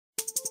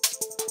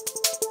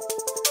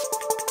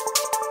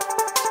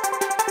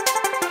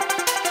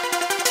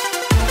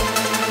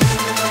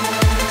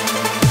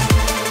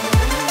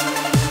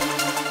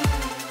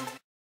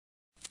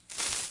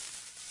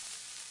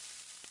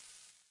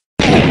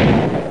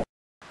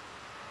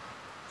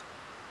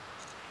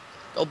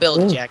Go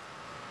build, Oh. Jack.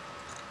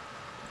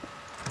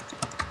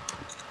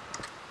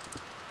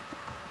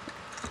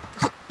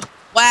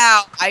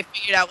 Wow, I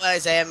figured out what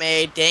Isaiah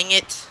made. Dang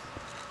it.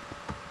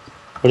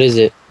 What is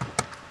it?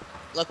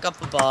 Look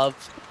up above.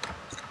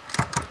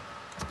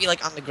 It'd be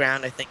like on the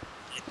ground, I think.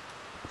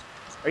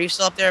 Are you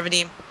still up there,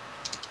 Vadim?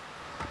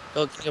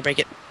 Go, can you go break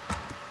it?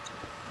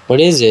 What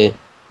is it?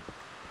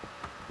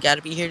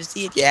 Gotta be here to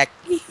see it, Jack.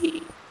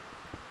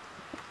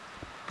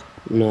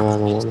 No, I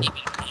don't want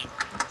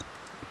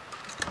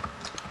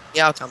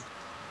Yeah, I'll come.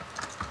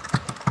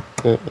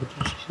 to.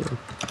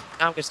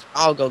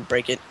 I'll go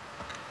break it.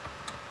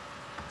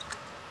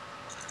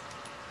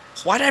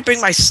 Why did I bring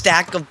my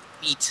stack of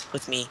meat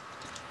with me?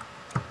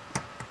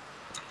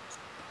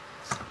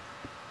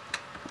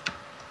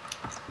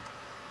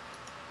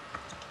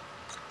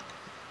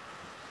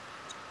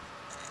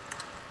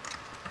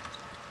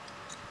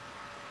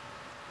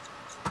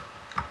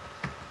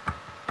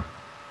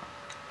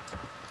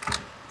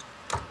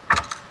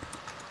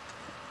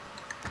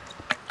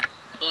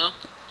 Hello?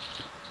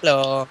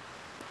 Hello.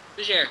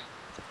 Who's here?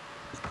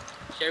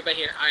 Is everybody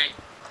here? Alright.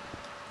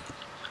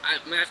 I'm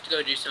gonna have to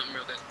go do something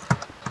real quick.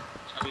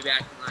 I'll be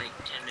back in like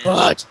 10 minutes.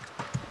 What?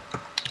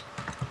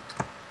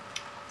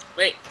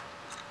 Wait.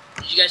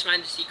 Did you guys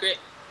find the secret?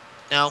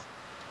 No.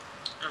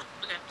 Oh,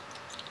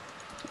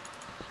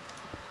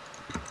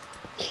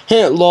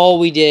 okay. Lol,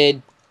 we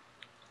did.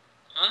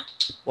 Huh?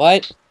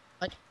 What?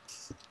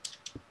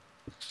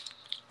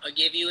 I'll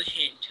give you a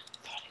hint.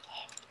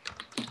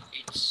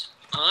 It's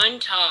on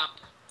top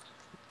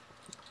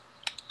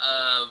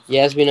of...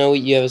 Yes, we know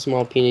you have a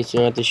small penis. You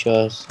don't have to show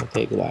us.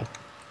 Okay, goodbye.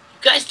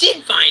 You guys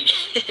did find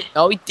it!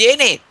 No, we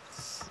didn't.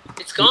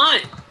 It's gone!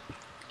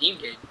 You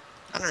did.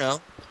 I don't know.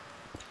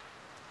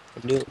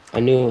 I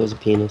knew it was a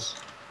penis.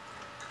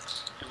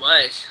 It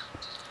was.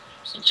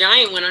 It's a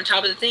giant one on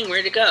top of the thing.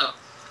 Where'd it go?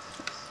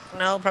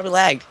 No, probably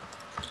lagged.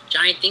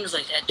 Giant things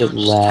like that It don't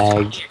just stay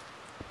lagged. here.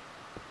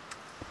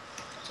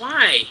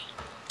 Why?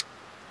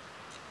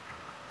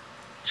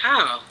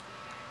 How?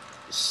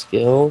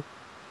 Skill?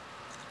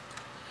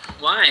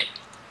 Why?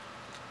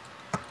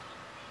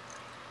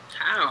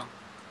 How?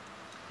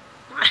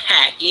 I'm not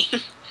hacking.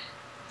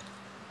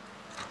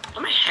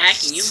 I'm not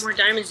hacking. You have more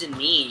diamonds than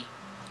me.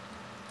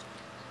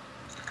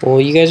 Well,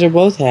 you guys are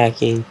both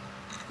hacking.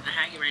 I'm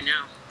hacking right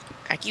now.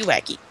 Hacky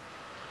wacky.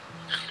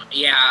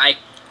 Yeah, I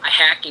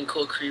hack in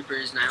Kool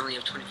Kreepers and I only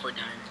have 24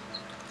 diamonds.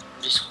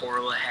 I'm just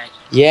horrible at hacking.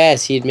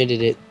 Yes, he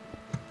admitted it.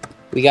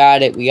 We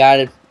got it. We got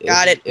it.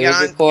 Got it. It was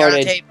Got on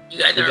recorded. tape. You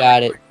guys We aren't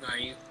got it. recording, are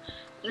you?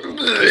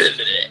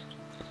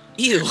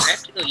 Ew. I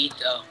have to go eat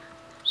though.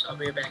 So I'll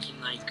be back in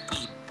like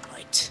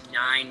Right.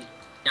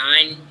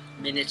 9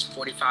 minutes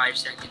 45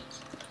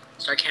 seconds.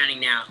 Start counting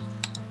now. Here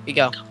we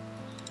go.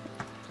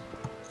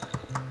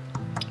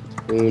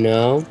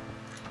 Uno,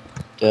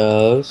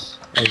 dos,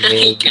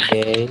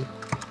 okay.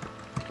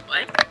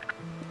 What?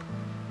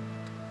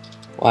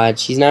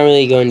 Watch, he's not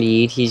really going to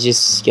eat. He's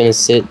just gonna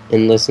sit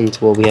and listen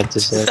to what we have to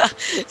say.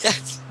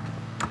 That's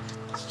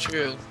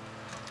true.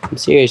 I'm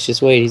serious.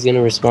 Just wait. He's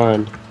gonna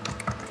respond.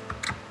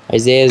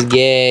 Isaiah's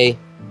gay.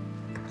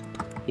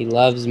 He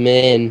loves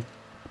men.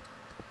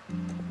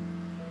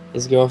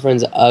 His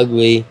girlfriend's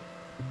ugly.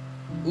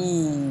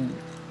 Ooh.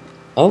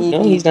 Oh,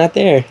 no, he's not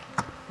there.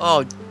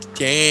 Oh,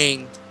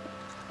 dang.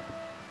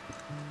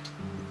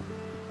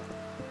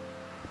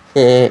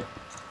 It's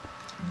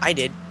I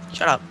did.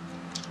 Shut up.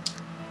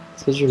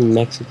 because you're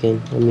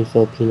Mexican. I mean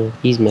Filipino.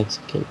 He's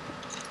Mexican.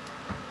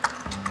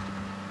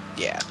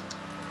 Yeah.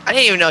 I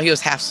didn't even know he was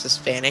half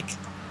Hispanic.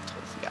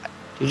 Totally forgot.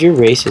 Dude, you're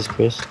racist,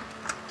 Chris.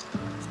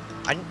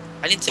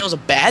 I didn't say it was a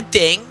bad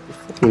thing. You're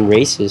fucking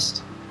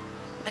racist.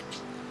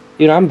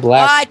 Dude, I'm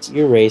black. What?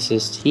 You're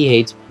racist. He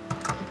hates me.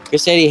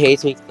 Chris said he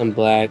hates me because I'm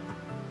black.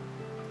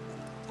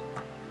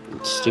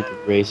 Stupid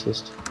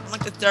racist. I'm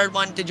like the third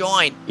one to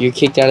join. You're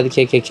kicked out of the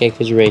KKK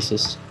because you're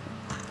racist.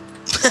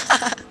 It's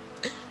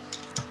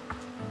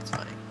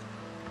funny.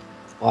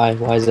 Why?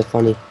 Why is that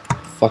funny?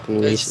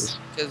 Fucking racist.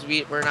 Because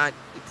we're not.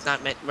 It's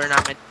not meant. We're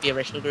not meant to be a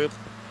racial group.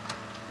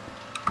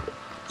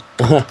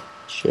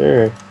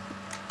 Sure.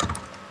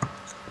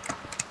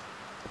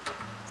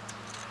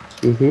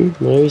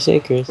 Whatever you say,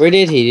 Chris. Where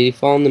did he? Did he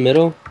fall in the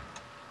middle?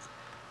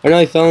 Oh no,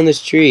 he fell in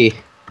this tree.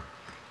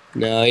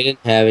 No, he didn't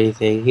have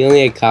anything. He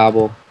only had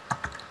cobble.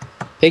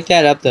 Pick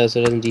that up though, so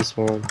it doesn't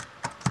despawn.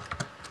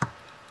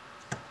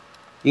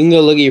 You can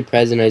go look at your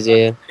present,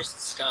 Isaiah. Here's the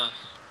stuff.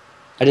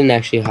 I didn't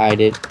actually hide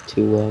it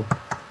too well.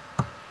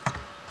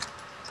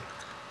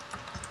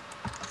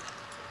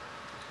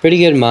 Pretty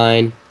good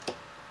mine,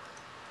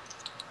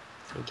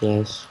 I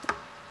guess.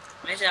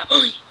 Why is that?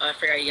 Oh, I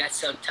forgot you got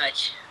silk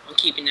touch. I'm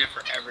keeping that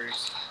forever.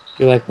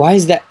 You're like, why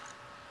is that?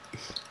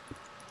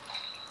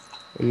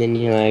 And then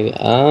you're like,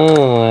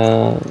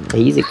 oh,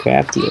 he's a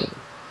crafty one.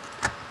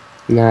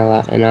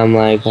 And I'm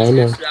like, I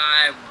know.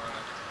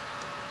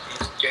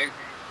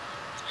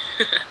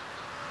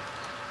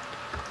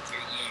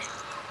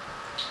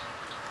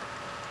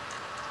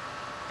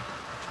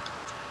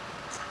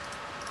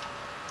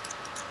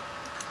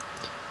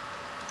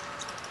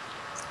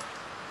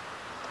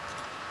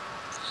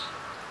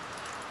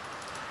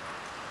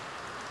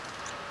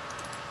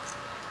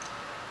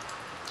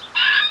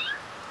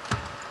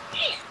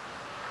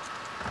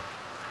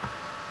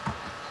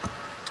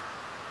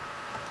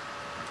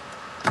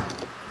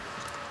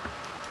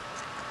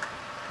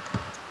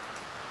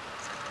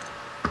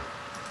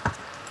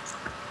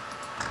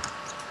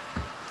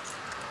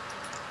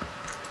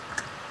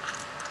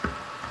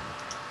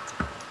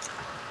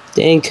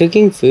 Dang,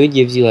 cooking food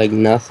gives you like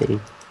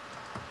nothing.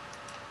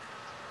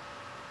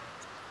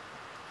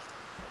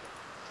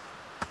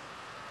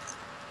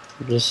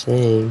 I'm just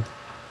saying.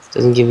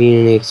 Doesn't give you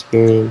any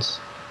experience.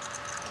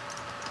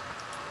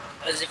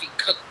 As if you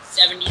cook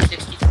 70,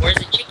 64 as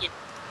a chicken.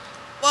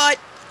 What?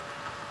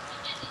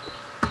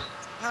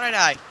 How did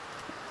I die?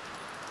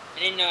 I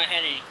didn't know I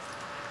had any.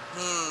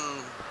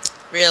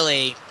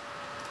 Really?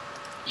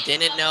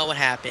 Didn't know what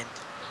happened.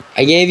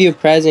 I gave you a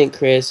present,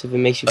 Chris, if it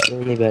makes you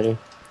feel any better.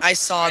 I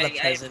saw the I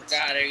present.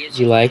 forgot. Did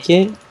you like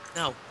it?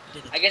 No, I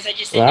didn't. I guess I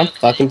just Well, didn't I'm know 'cause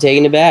I fucking didn't-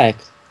 taking it back.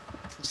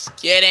 Just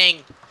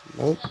kidding.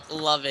 Nope.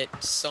 Love it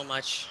so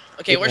much.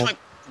 Okay, Yeah. where's my...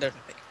 There's my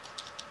pick.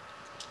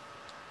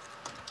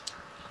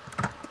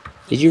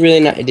 Did you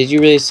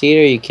really see it,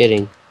 or are you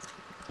kidding?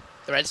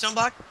 The redstone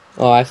block?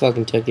 Oh, I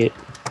fucking took it.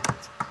 I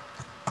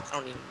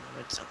don't even know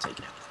redstone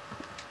taken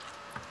out.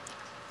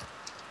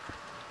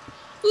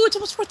 Ooh, it's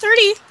almost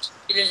 4:30.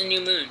 There's a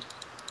new moon.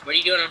 What are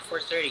you doing on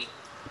 4:30?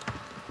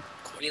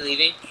 Are you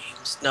leaving?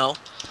 No.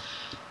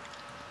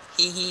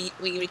 We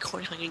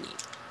record how you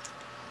need.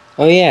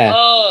 Oh yeah.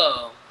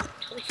 Oh,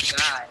 totally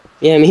forgot.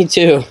 Yeah, me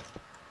too.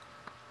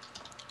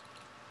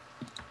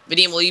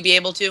 Vadim, will you be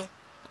able to?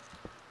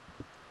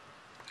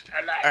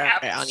 I'm not Alright,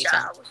 happy I'll need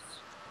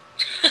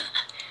some.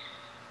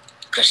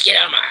 Chris, get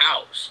out of my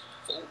house.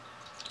 Fool.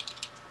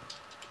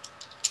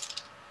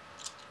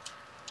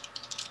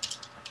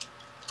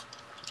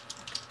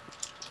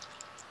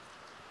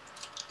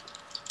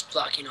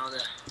 Blocking all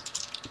the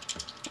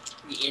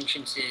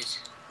entrances.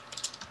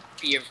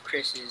 Fear of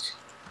Chris's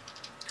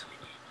coming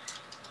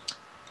in.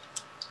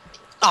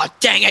 Oh,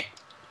 dang it!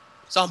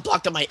 Someone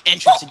blocked up my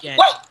entrance again.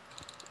 Whoa!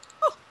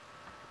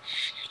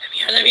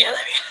 Let me out.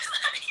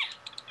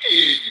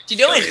 What you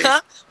doing,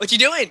 huh? What you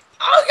doing?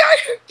 Oh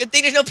god! Good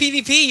thing there's no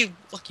PvP, you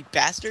lucky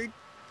bastard.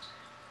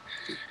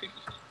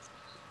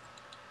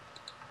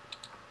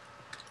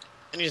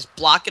 And you just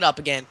block it up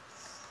again.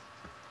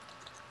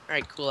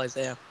 Alright, cool,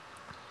 Isaiah.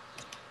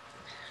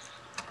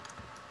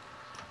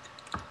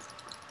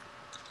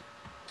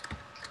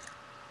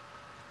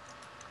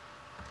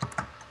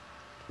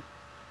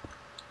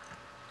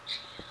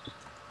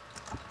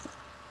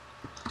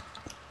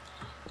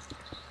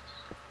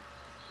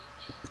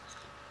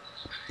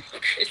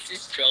 Chris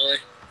is trolling.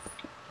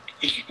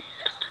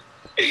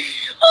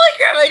 Holy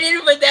crap, I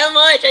didn't put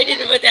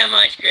that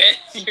much, Chris.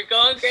 You're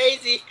going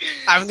crazy.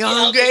 I'm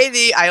going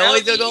crazy. I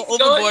always go He's overboard,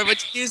 going-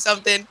 but you do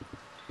something.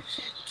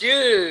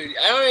 Dude,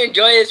 I don't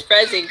enjoy this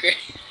present, Chris.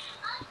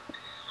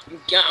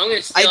 I'm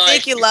gonna steal I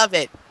think our- you love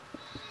it.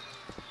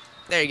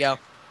 There you go.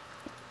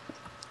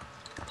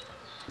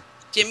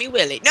 Jimmy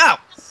Willie. No!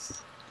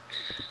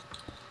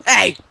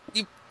 Hey!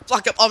 You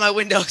block up all my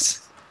windows.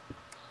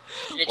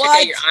 I took What?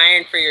 out your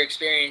iron for your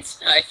experience.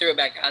 I threw it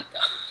back out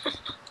though.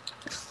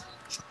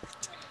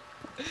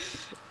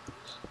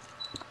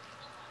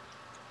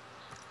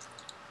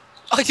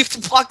 Oh, you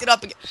blocked it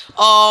up again.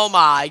 Oh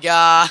my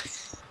god.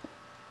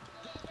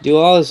 Do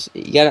all his.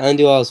 You gotta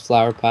undo all his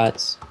flower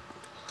pots.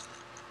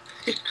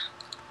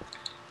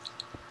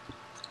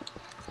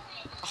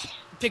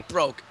 Pick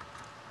broke.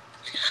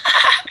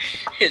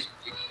 His-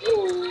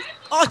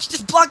 Oh, you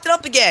just blocked it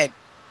up again.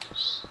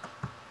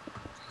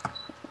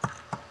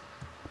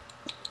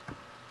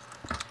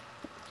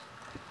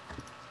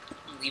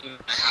 I'm leaving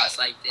my house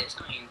like this.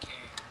 I don't even care.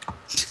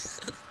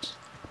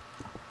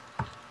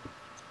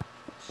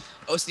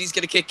 OC's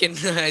gonna kick in,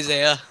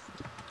 Isaiah.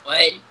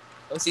 What?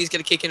 OC's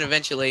gonna kick in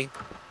eventually.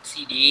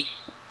 CD?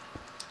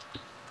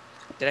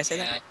 Did I say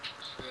Yeah, that?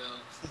 true.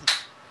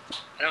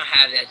 I don't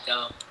have that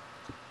though.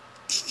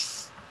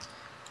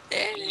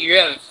 You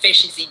have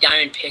efficiency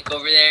diamond pick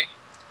over there.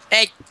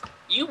 Hey,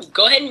 You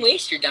go ahead and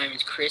waste your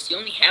diamonds, Chris. You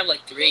only have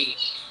like 3.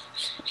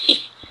 I have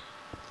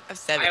I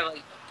 7. have like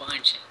a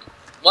bunch.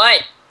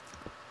 What?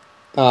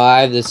 Oh,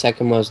 I have the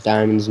second most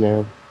diamonds now.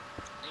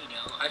 You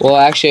know. Well,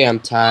 actually, I'm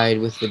tied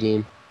with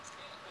Vadim.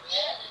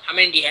 How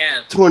many do you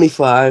have?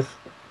 25.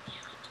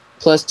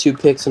 Plus 2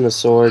 picks and a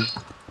sword.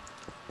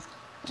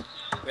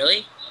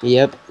 Really?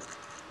 Yep.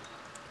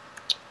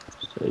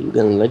 So you're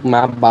gonna lick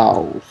my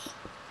balls.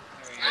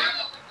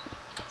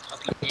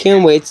 I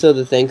can't wait till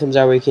the thing comes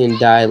out where you can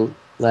dye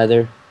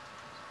leather.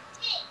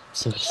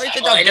 So Where's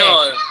the Oh, I dog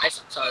know. I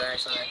saw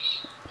that.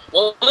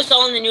 What was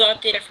all in the new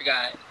update? I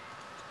forgot.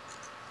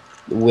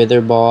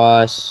 Wither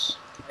boss.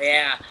 Oh,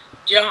 yeah.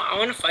 Dude, I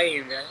want to fight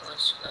him.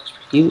 That's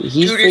pretty cool.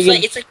 He's Dude,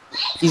 friggin', it's like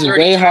he's 30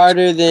 way times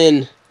harder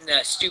than. the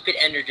stupid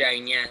Ender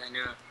Dragon. Yeah, I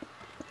know.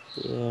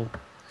 Yeah.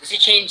 Does he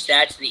change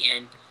that to the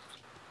end?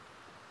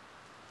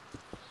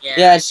 Yeah.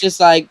 Yeah, it's just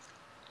like.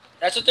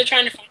 That's what they're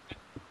trying to find.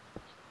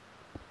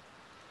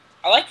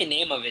 I like the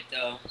name of it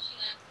though.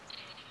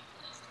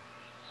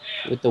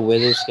 With the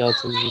wither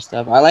skeletons and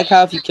stuff. I like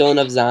how if you kill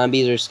enough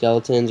zombies or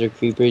skeletons or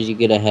creepers, you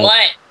get a head.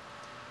 What?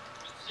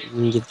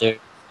 You get there.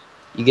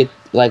 You get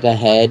like a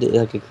head,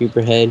 like a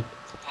creeper head,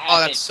 Oh,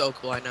 that's so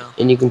cool, I know.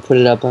 and you can put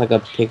it up like a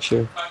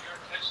picture.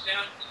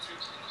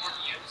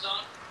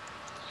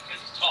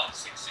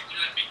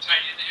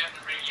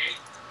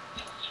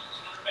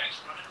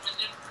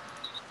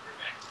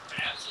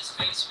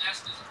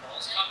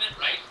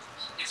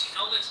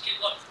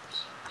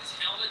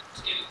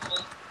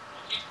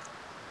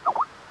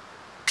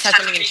 Has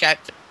something in chat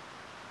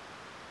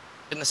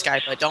in the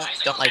sky, but don't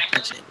like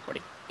mention it in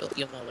recording.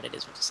 You'll know what it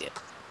is once you see it.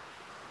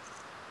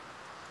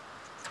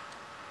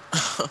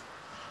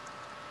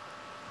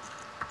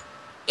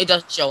 It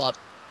doesn't show up.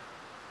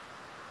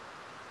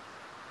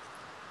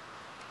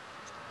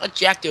 Let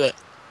Jack do it.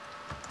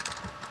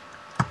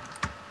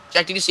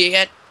 Jack, did you see it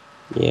yet?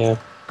 Yeah.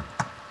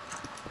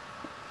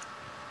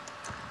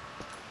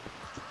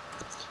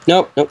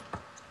 Nope. God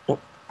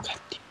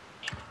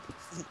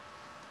damn.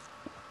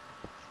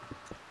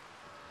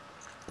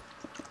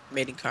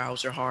 Mating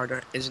cows are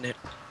harder, isn't it?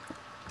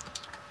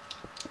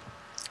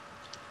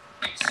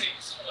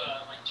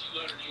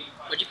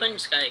 What'd you put in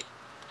Skype?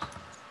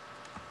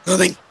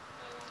 Nothing.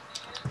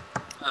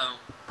 Oh.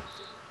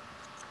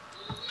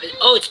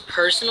 Oh, it's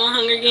personal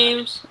Hunger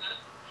Games?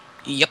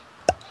 Yep.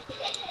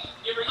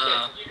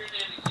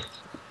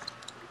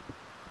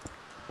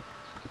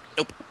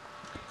 Nope.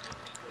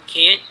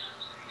 Can't?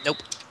 Nope.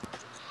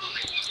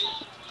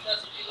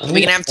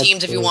 We can have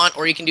teams if you want,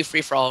 or you can do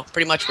free for all.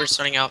 Pretty much, we're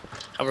starting out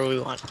however we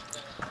want.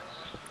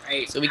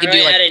 Right. So we can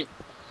do like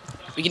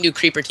we can do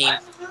creeper team.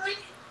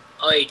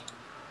 Oh, wait.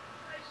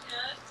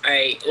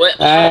 Alright, what?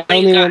 I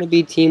only want to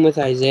be team with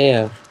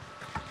Isaiah.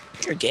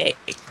 You're gay.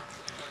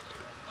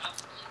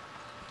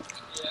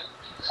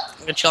 I'm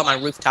gonna chill on my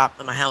rooftop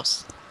in my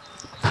house.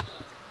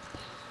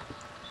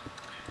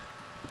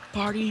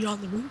 Party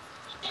on the roof.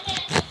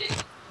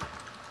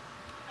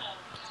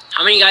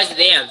 How many guys do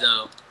they have,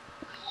 though?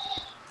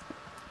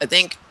 I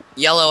think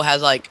Yellow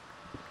has like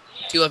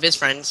 2 of his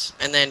friends,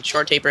 and then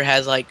Short Taper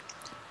has like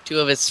 2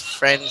 of his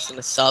friends and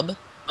a sub.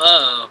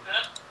 Oh.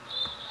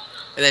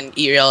 And then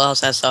Yellow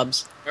also has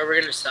subs. Where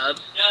we're gonna sub?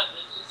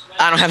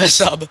 I don't have a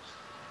sub.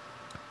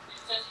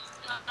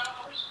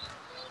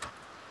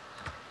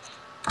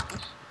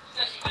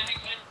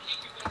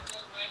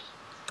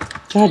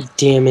 God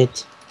damn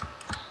it.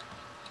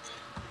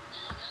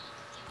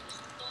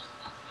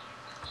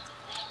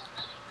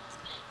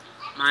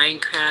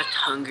 Minecraft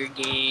Hunger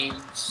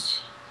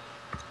Games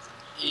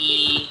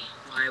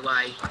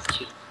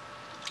EYY2.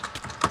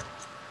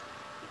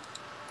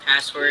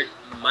 Password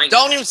Minecraft.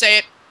 Don't even say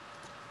it.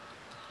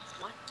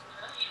 What?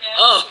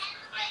 Oh.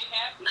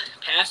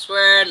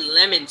 Password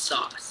lemon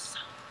sauce.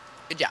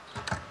 Good job.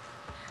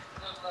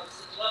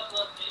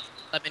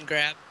 Lemon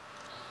grab.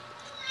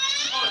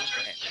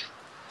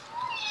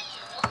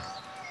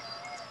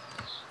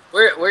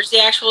 Where's the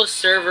actual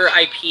server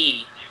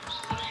IP?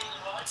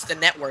 It's the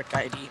network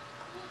ID.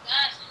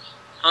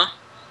 Huh?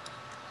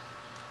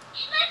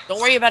 Don't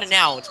worry about it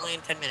now. It's only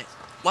in 10 minutes.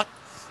 What?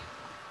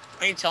 Why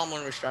don't you tell him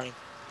when we're starting?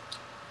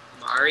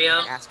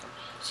 Mario? Ask him.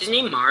 Is his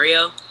name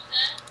Mario?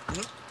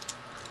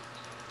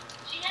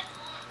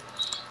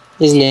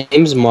 His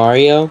name's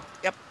Mario?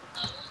 Yep.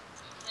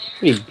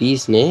 Pretty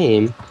beast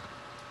name.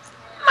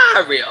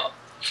 Mario.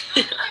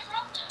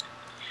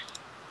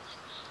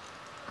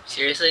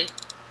 Seriously?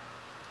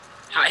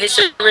 His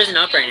server isn't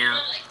up right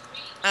now.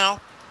 I know.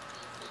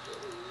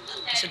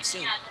 I said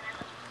soon.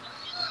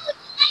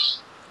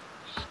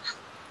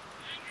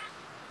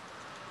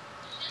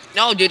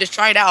 No, dude, just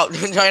try it out.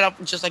 Try it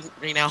out just like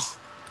right now.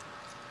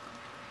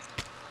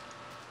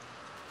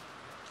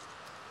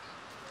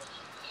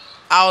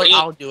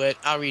 I'll do it.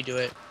 I'll redo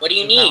it. What do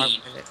you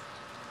need?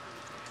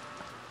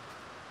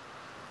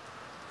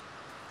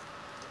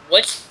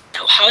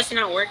 How is it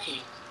not working?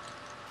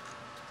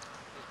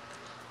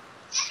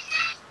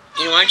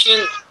 You know,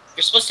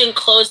 you're supposed to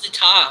enclose the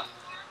top.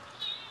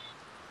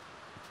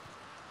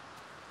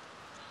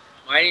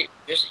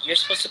 You're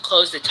supposed to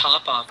close the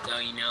top off though,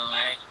 you know,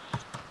 right?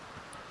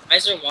 Why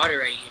is there water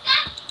right here?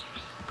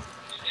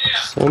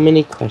 So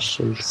many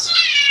questions.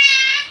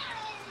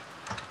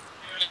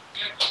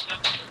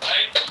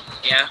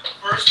 Yeah.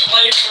 First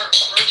play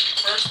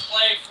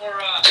for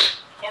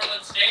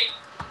Portland State.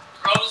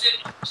 Throws it.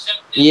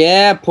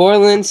 Yeah,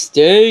 Portland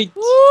State.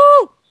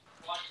 Woo!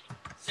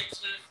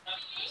 6 minutes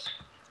left.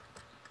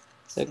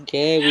 It's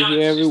okay, we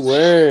hear every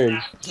word.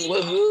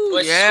 Woohoo!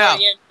 What's Yeah.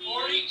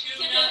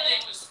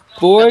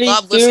 42-0. I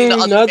love listening to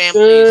 42 other families.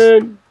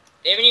 nothing.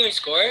 They haven't even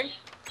scored?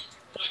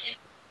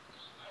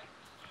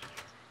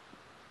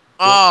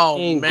 Oh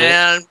Dang,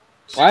 man.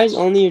 Why is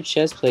only your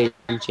chest plate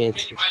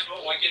enchanted?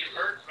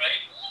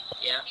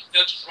 Yeah.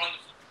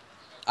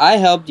 I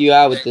helped you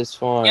out with this Yeah,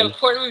 farm. but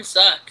Portland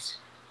sucks.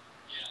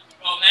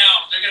 Well,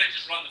 now they're gonna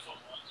just run the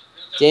football.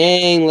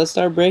 Dang, let's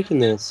start breaking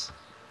this.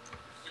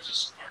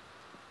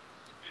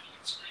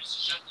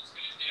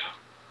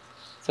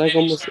 It's like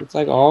it's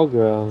like all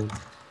grown.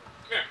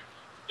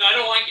 No, I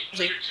don't like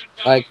it.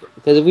 Like,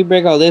 because if we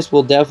break all this,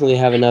 we'll definitely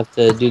have enough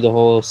to do the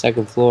whole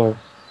second floor.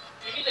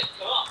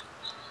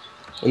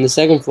 And the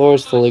second floor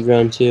is fully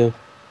grown too.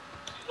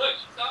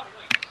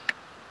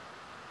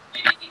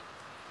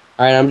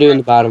 Alright, I'm doing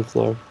the bottom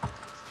floor.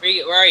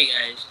 Where are you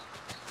guys?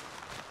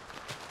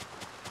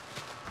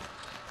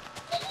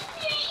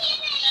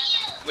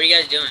 What are you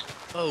guys doing?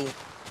 Oh. What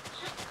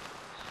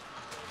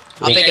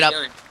I'll are you pick it guys up.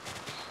 doing?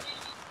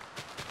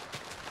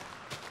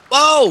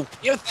 Whoa!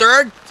 You have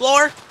 3rd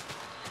floor?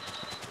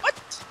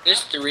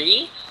 There's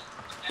 3?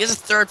 He has a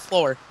 3rd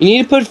floor. You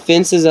need to put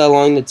fences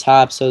along the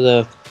top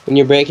so when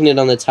you're breaking it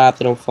on the top,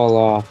 they don't fall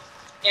off.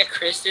 Yeah,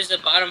 Chris, there's a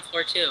bottom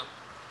floor too.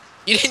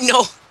 You didn't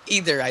know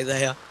either,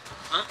 Isaiah.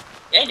 Huh?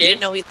 Yeah, I You did.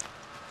 didn't know either.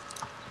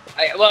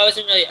 I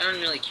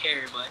don't really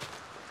care, but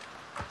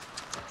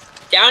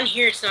down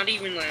here it's not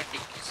even like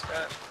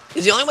stuff.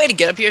 Is the only way to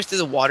get up here is through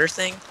the water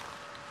thing?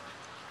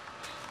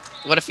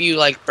 What if you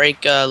like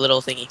break a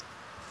little thingy?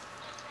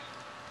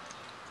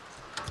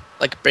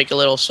 Like break a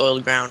little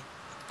soiled ground.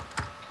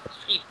 It's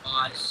pretty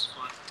boss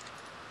fun.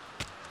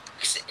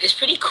 It's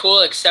pretty cool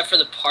except for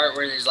the part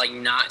where there's like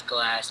not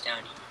glass down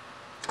here.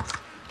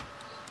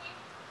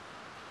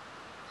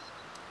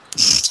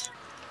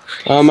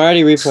 I'm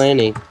already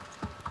replanting.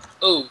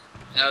 Oh,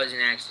 that was an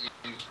accident.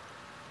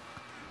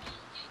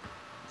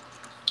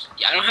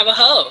 Yeah, I don't have a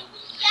hoe.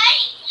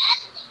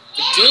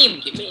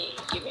 Vadim, give me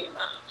a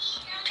mouse.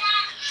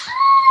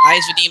 Why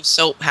is Vadim's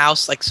soap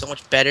house like so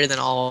much better than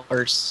all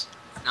ours?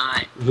 It's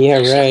not. Yeah,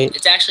 It's actually- right.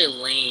 It's actually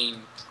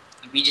lame.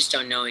 We just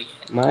don't know it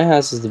yet. My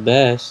house is the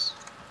best.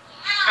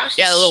 House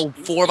Yeah, a is little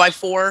stupid.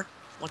 4x4.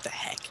 What the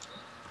heck?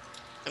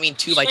 I mean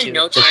 2x2.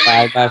 No It's a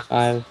time.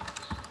 5x5.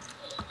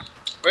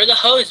 Where are the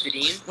hoes,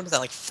 Vadim? What is that,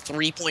 like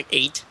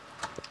 3.8?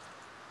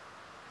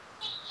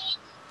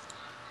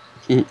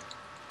 They're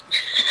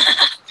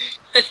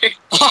dead.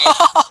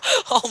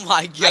 Oh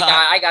my god.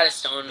 I got a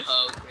stone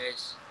hoe,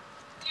 Chris.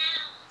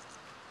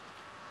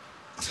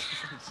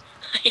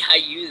 Yeah, I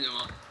use them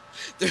all.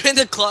 They're in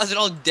the closet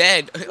all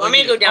dead. You want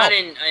me to go down Oh,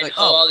 and like,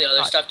 hoe oh, all the other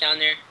God. stuff down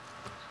there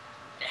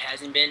that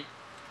hasn't been?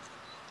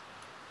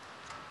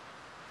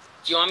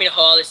 Do you want me to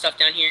hoe all this stuff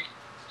down here?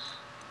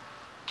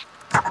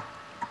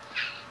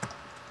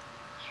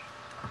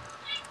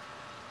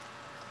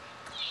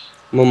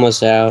 I'm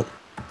almost out.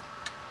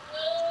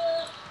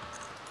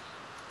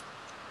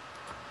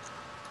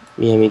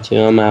 Yeah, me too.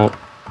 I'm out.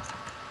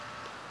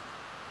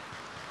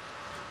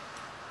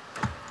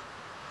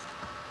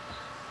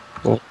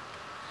 What?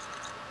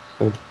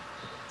 Oh.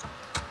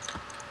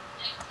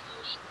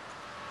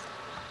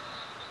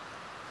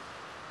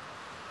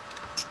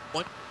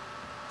 What?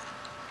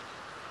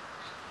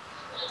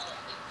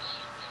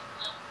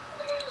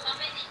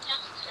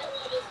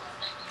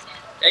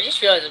 I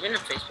just realized I've been on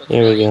Facebook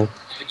There we for go. like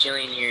a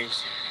bajillion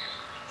years.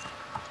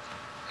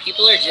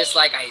 People are just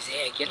like,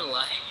 Isaiah, get a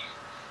life.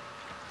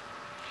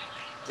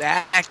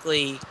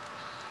 Exactly.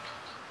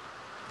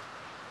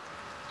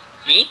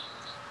 Me?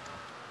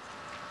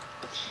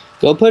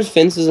 Go put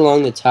fences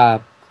along the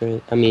top.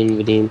 I mean,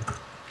 Vadim.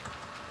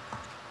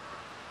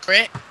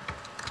 Crit?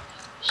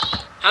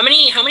 How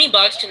many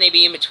bucks can they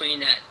be in between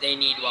that they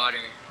need water?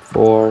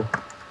 4.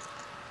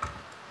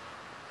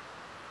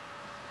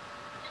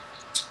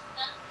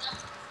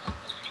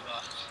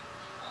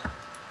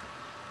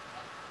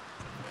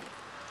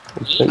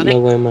 I'm $20. putting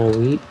away my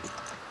wheat.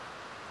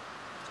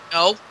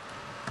 No.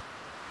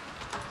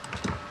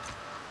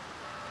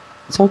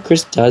 That's all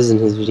Chris does in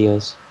his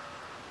videos.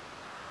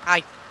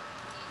 Hi.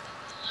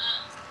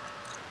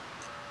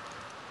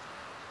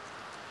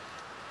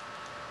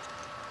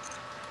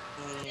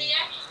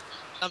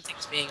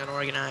 Something's being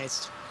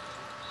unorganized.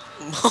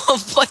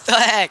 What the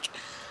heck?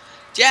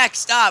 Jack,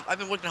 stop. I've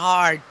been working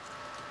hard.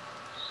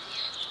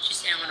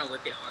 Just say I want to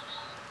whip it hard.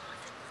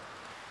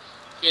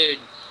 Dude,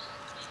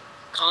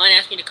 Colin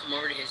asked me to come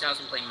over to his house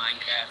and play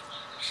Minecraft.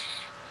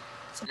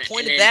 What's the And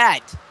point then- of that?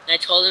 And I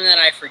told him that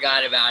I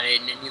forgot about it,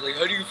 and then he's like,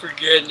 how do you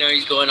forget? Now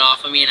he's going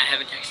off on me, and I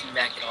haven't texted him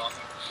back at all.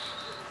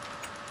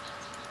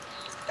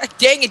 God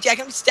dang it, Jack.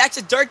 How many stacks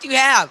of dirt do you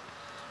have?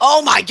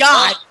 Oh my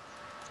god.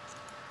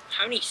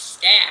 How many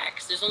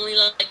stacks? There's only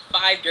like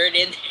 5 dirt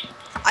in there.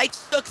 I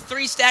took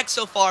 3 stacks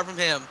so far from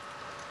him.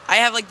 I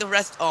have like the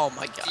rest. Oh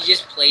my god. He's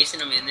just placing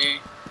them in there.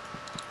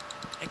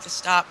 I have to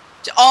stop.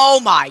 Oh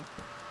my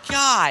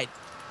god.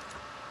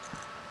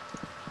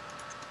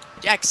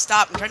 Jack,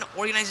 stop. I'm trying to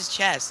organize his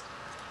chest.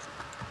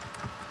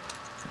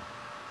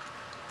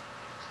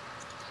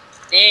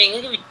 Dang,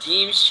 look at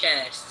Redeem's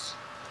chest.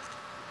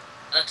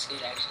 That looks good,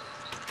 actually.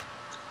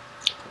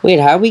 Wait,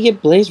 how do we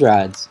get blaze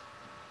rods?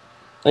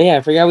 Oh yeah,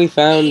 I forgot we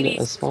found Maybe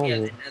a it's supposed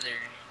to be spawner. another.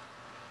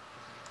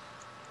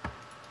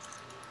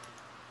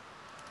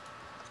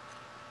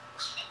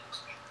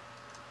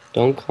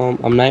 Don't call.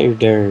 I'm not your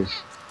dirt.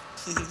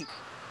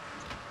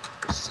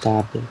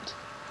 Stop it.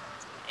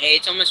 Hey,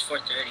 it's almost 4:30.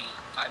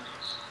 5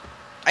 minutes.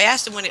 I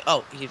asked him when it.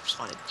 Oh, he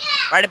responded.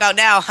 Right about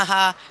now,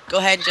 haha. Go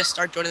ahead and just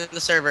start joining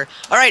the server.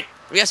 All right,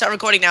 we gotta start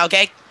recording now,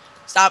 okay?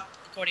 Stop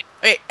recording.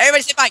 Okay,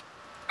 everybody say bye.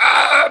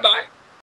 Ah, bye.